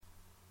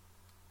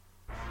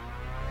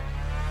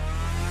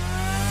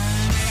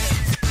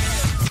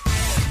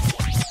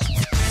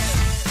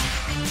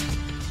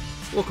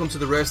Welcome to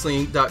the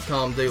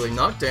WrestlingInc.com Daily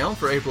Knockdown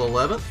for April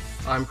 11th.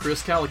 I'm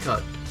Chris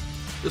Callicutt.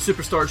 The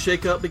Superstar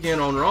Shakeup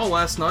began on Raw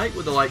last night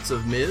with the likes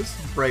of Miz,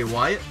 Bray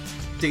Wyatt,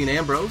 Dean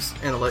Ambrose,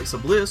 and Alexa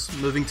Bliss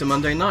moving to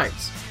Monday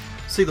nights.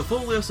 See the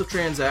full list of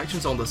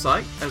transactions on the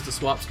site as the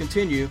swaps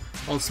continue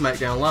on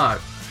SmackDown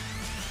Live.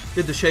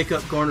 Did the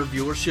shakeup garner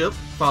viewership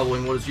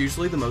following what is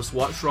usually the most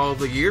watched Raw of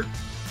the year?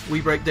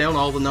 We break down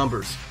all the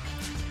numbers.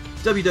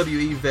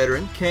 WWE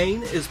veteran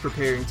Kane is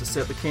preparing to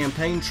set the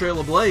campaign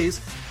trail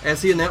ablaze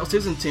as he announced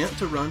his intent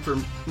to run for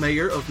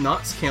mayor of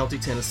Knox County,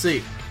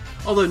 Tennessee.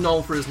 Although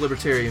known for his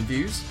libertarian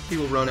views, he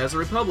will run as a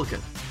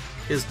Republican.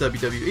 His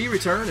WWE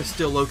return is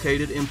still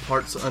located in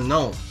parts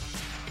unknown.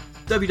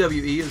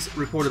 WWE is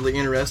reportedly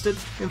interested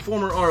in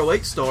former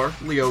ROH star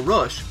Lio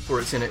Rush for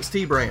its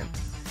NXT brand.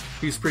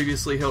 He's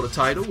previously held a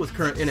title with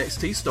current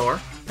NXT star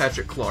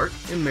Patrick Clark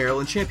in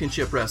Maryland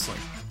Championship Wrestling.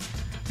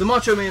 The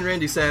Macho Man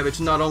Randy Savage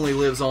not only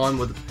lives on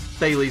with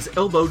Bayley's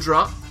elbow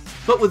drop,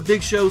 but with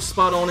Big Show's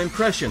spot-on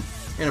impression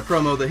in a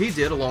promo that he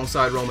did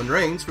alongside Roman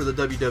Reigns for the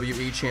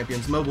WWE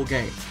Champions mobile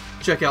game.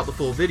 Check out the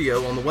full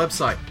video on the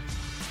website.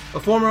 A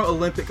former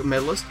Olympic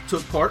medalist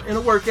took part in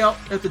a workout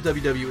at the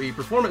WWE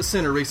Performance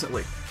Center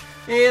recently.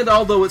 And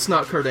although it's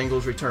not Kurt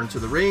Angle's return to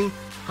the ring,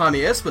 Jaime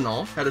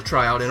Espinal had a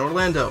tryout in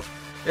Orlando.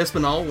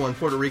 Espinal won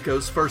Puerto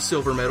Rico's first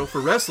silver medal for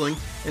wrestling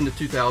in the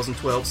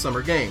 2012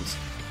 Summer Games.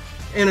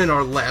 And in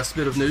our last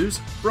bit of news,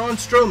 Braun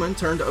Strowman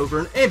turned over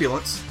an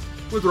ambulance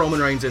with Roman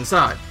Reigns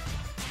inside.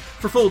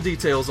 For full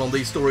details on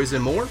these stories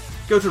and more,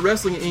 go to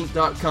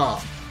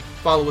WrestlingInc.com.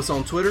 Follow us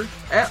on Twitter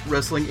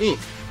 @WrestlingInc.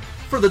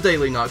 For the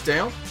Daily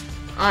Knockdown,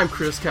 I'm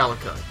Chris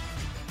Callicutt.